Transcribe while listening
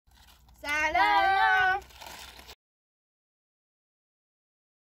سلام.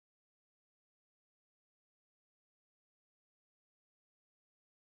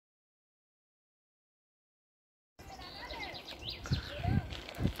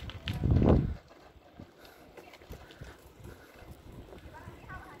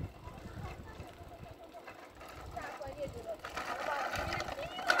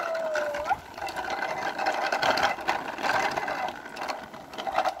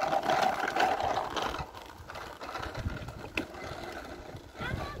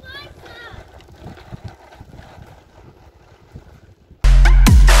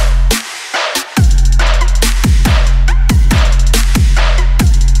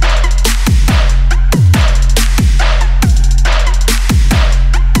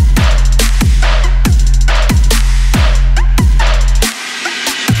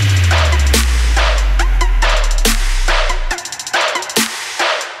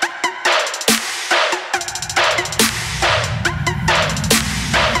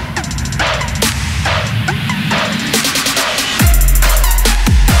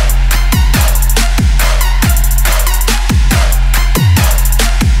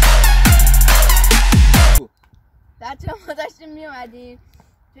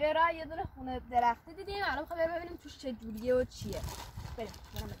 توی راه یه دونه خونه درختی دیدیم. الان می‌خوام ببینیم توش چه جوریه و چیه. بریم.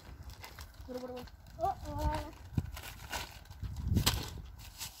 برو.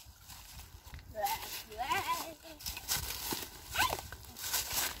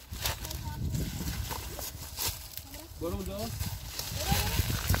 برو اونجا.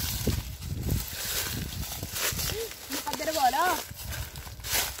 میخواد بره بالا.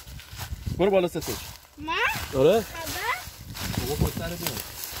 برو بالا ستش. من؟ آره. بابا پشت سر بیان.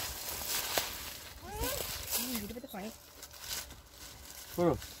 اینجوری بده پایین.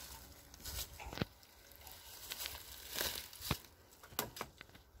 برو.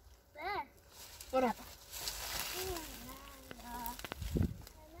 برو.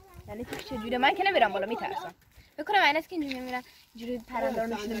 یعنی توش چجوره؟ من که نمیرم بالا، میترسم. بکنم ایناست که اینجوری میمیرن، اینجوری پرنده رو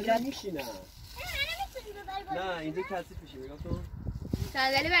نشونه میگیرن. نه اینجا کثیف میشه. نگاه کن.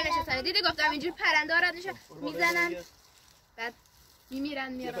 صندلی برنشستنی دیدی گفتم اینجوری پرنده ها ردشون میزنن بعد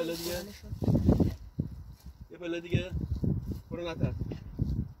میمیرن میارن. یه پله دیگه. برو نترس.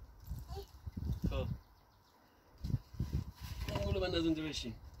 خب برو بنداز اونجا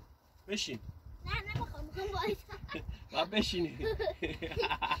بشین. نه نمیخوام وایسم. باید بشینی.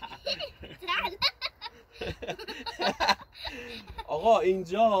 آقا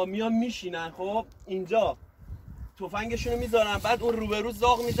اینجا میان میشینن. خب اینجا تفنگشونو میذارن، بعد اون روبرو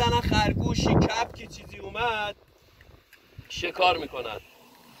زاغ میزنن، خرگوشی کپکی چیزی اومد شکار میکنن.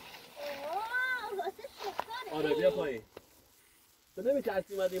 آره بیا پایین. تو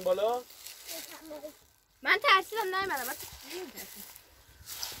نمیترسی اومدیم بالا؟ من ترسیدم نیومدم. من نمیترسم.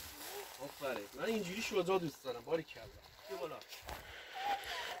 آفرین. من اینجوری شجاع دوست دارم. باریکلا. بیا بالا.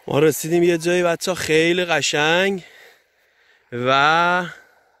 ما رسیدیم یه جایی بچه‌ها خیلی قشنگ و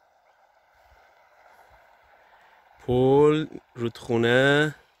پل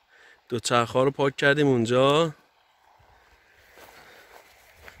رودخونه دوچرخه رو پاک کردیم اونجا.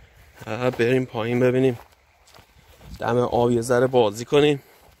 بریم پایین ببینیم دم آب یه ذره بازی کنیم.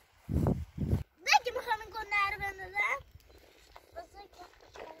 نگه میخوام این گنده رو بندازم.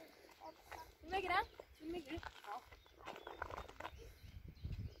 میگیرم؟ میگیری؟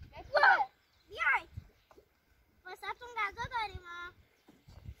 بیای واسهتون غذا داریم ها.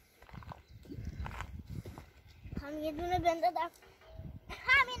 هم یه دونه بندازم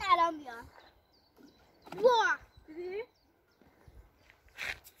همین الان بیان. واه دیدی؟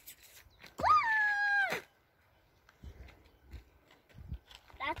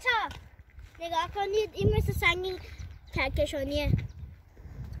 بچه‌ها نگاه کنید این مثل سنگ کهکشانیه.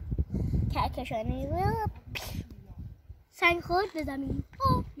 سنگ خورد به زمین.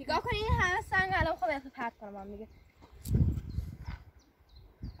 نگاه کنید این همه سنگ الان خود اصلا پرت کنم من میگه.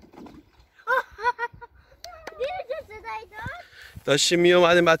 دیدی چه صدایی داد؟ داشتیم می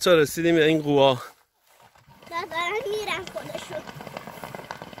اومدیم بچه‌ها رسیدیم به این قوا. دارن میرن خودشون.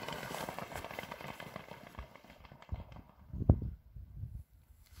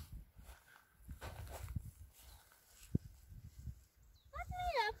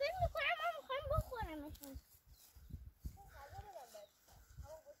 فکر میکنم ما میخوایم بخورمشون.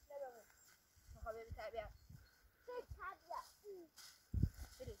 طبیعت.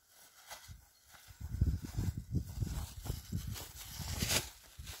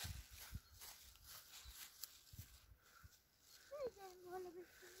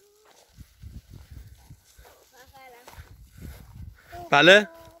 بله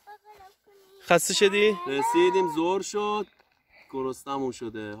خسته شدی؟ رسیدیم زور شد گرسنمون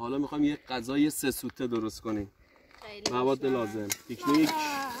شده. حالا میخوایم یه غذای 3 سوته درست کنیم. مواد لازم. پیکنیک.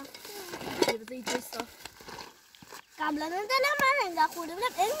 قبلا دلم من انگار خورده بودم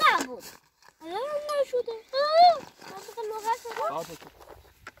اینقدر بود. الان نشده.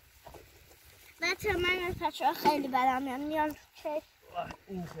 بچه من از بچه‌ها خیلی بدم میاد. میان چه؟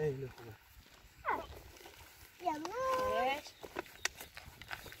 این خیلی خوبه.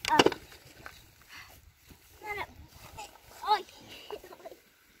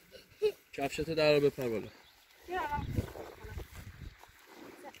 کفشتو در رو بپر بالا.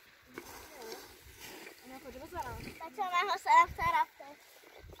 بچه من حسرم رفته.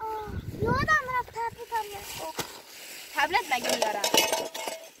 یادم رفت تبلت مگه میارم؟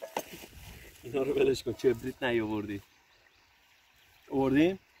 اینا رو ولش کن. کبریت نیاوردی.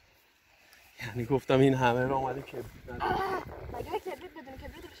 آوردیم؟ یعنی گفتم این همه رو اومده کبریت نداره. مگه کبریت بدون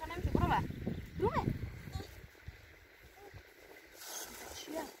کبریت روشن نمیشه. برو بر رومه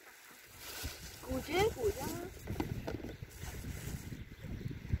چیه؟ کجا؟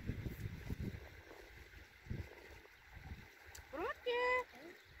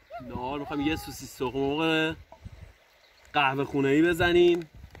 ناهار میخوایم یه سوسیس تخم مرغ قهوه خونه‌ای بزنیم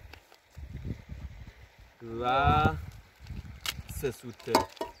و 3 سوته.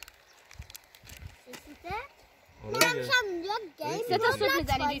 من همیشه اینجا گیم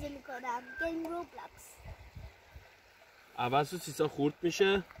روبلکس بازی میکنم. گیم روبلکس. اول سوسیسا خورد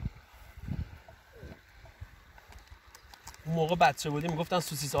میشه. اون موقع بچه بودیم میگفتن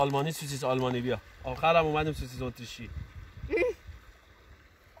سوسیس آلمانی بیا. آخرم اومدیم سوسیس اتریشی.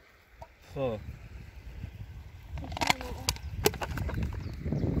 خب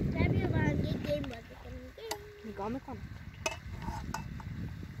بیا با هم یه گیم بازی کنیم. نگاه میکنم.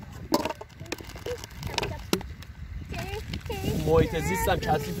 محیط زیست هم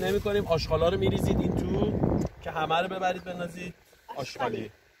کثیف نمی کنیم. آشغالا رو میریزید این تو که همه رو ببرید بندازید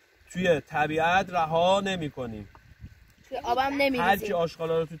آشغالی. توی طبیعت رها نمی کنیم. توی آبم نمیریزیم. هر کی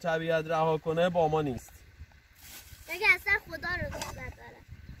آشغالا رو تو طبیعت رها کنه با ما نیست. بگه اصلا خدا رو دوست نداره.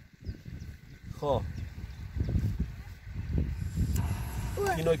 خب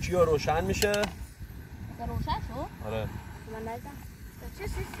پینوکیو روشن میشه. روشن شو؟ آره. من نزدم. چه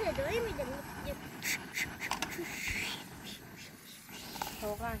صدایی میده؟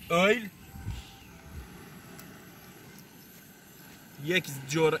 اویل یک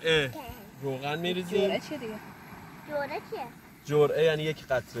جرعه روغن میریزیم. جرعه چیه دیگه؟ جوره چیه؟ جرعه یعنی یک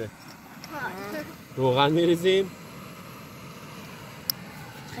قطره روغن میریزیم.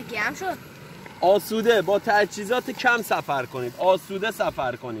 خیلی گرم شد. آسوده با تجهیزات کم سفر کنید. آسوده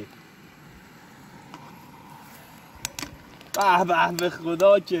سفر کنید. به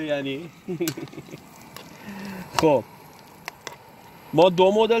خدا که یعنی خب ما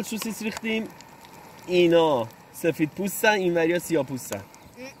 2 مدل سوسیس ریختیم. اینا سفید پوستن، اینوریا سیاه پوستن.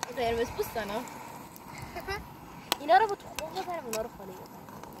 قرمز پوستن ها. اینا رو با تخم بزنیم، اونا رو خالی بزنیم.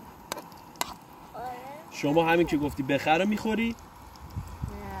 شما همین که گفتی بخره میخوری؟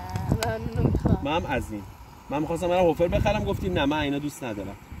 نه من نمیخوام. من از این من میخواستم برای هوفر بخرم، گفتی نه من اینا دوست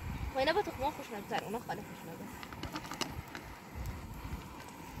ندارم. اینا با تخم خوش نمی‌تر، اونا خالی خوش نمی‌تر.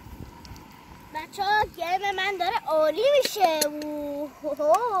 بچه ها گیم من داره عالی میشه.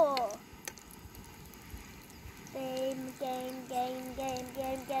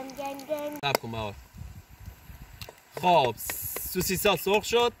 گیم صبر کن بهار. خب سوسیسا سرخ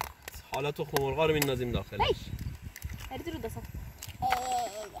شد. حالا تخم مرغا رو میندازیم داخل. برید رو دستم.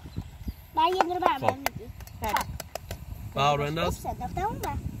 من یه دونه برام میدی. بهار بنداز.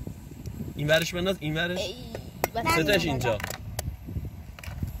 این ورش بنداز، این ورش. ستش اینجا.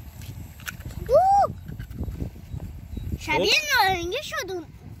 شبیه نارنگی شد اون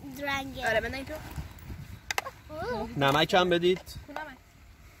رنگه. آره بنداز این تو. نمک هم بدید. نمک.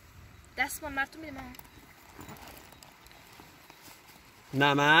 دستمان مرتون میدیم.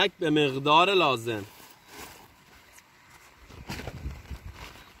 نمک به مقدار لازم.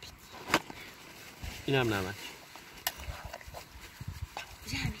 اینم نمک.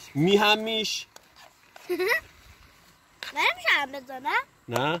 میش. نمیشه هم بزنم؟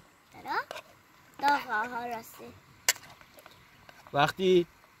 نه. داغه ها راسته. وقتی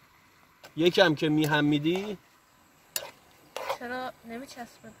یکم که میهم میدی چرا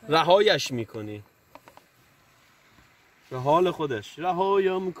نمیچسبه؟ رهایش میکنی به حال خودش.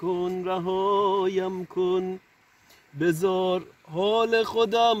 رهایم کن بذار حال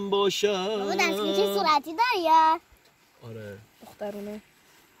خودم باشم. اون دستگیچه صورتی داری یا؟ آره دخترونه.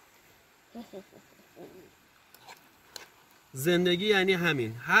 زندگی یعنی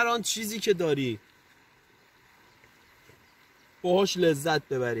همین. هر آن چیزی که داری باهاش لذت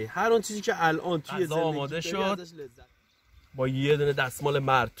ببری. هر آن چیزی که الان توی زندگی آماده شد با یه دونه دستمال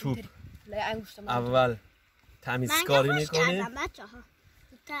مرطوب اول تمیزکاری میکنی.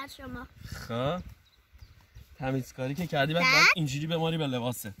 شما خب تمیزکاری که کردی بعد اینجوری بماری به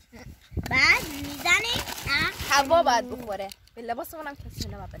لباست. بعد میزنی هوا باید بخوره به لباسمون هم کسی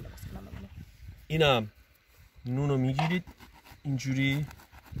نباید به لباسمون بمونه. اینم نونو میگیرید اینجوری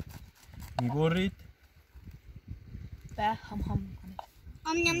میبرید و هم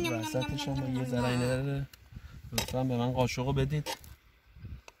میکنید وسطش هم یه ذره اینه لطفا به من قاشقو بدید.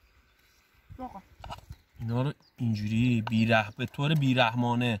 اینا رو اینجوری به طور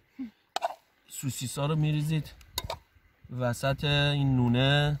بیرحمانه سوسیس ها رو میریزید وسط این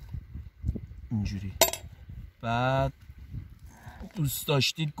نونه اینجوری. بعد دوست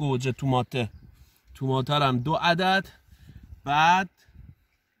داشتید گوجه توماته هم 2 عدد. بعد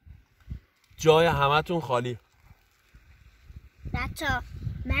جای همتون خالی. بچه‌ها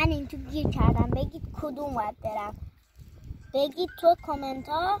من این تو گیر کردم، بگید کدوم باید برم، بگید تو کامنت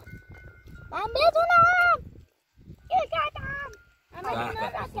ها من بدونم. گیر کردم اما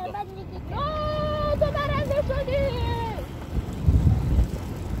بعد میگید تو برنده شدی.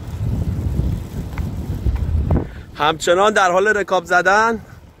 همچنان در حال رکاب زدن.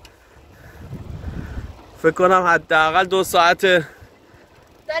 فکر کنم حداقل 2 ساعت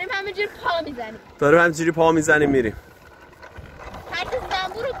داریم همینجوری پا میزنیم میریم. هر کس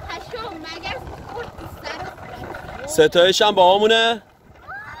زنبور و پشو مگس خورد سر ستایش هم با همونه.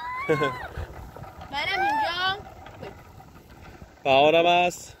 منم اینجا بهارم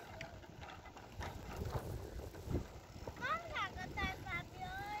هست.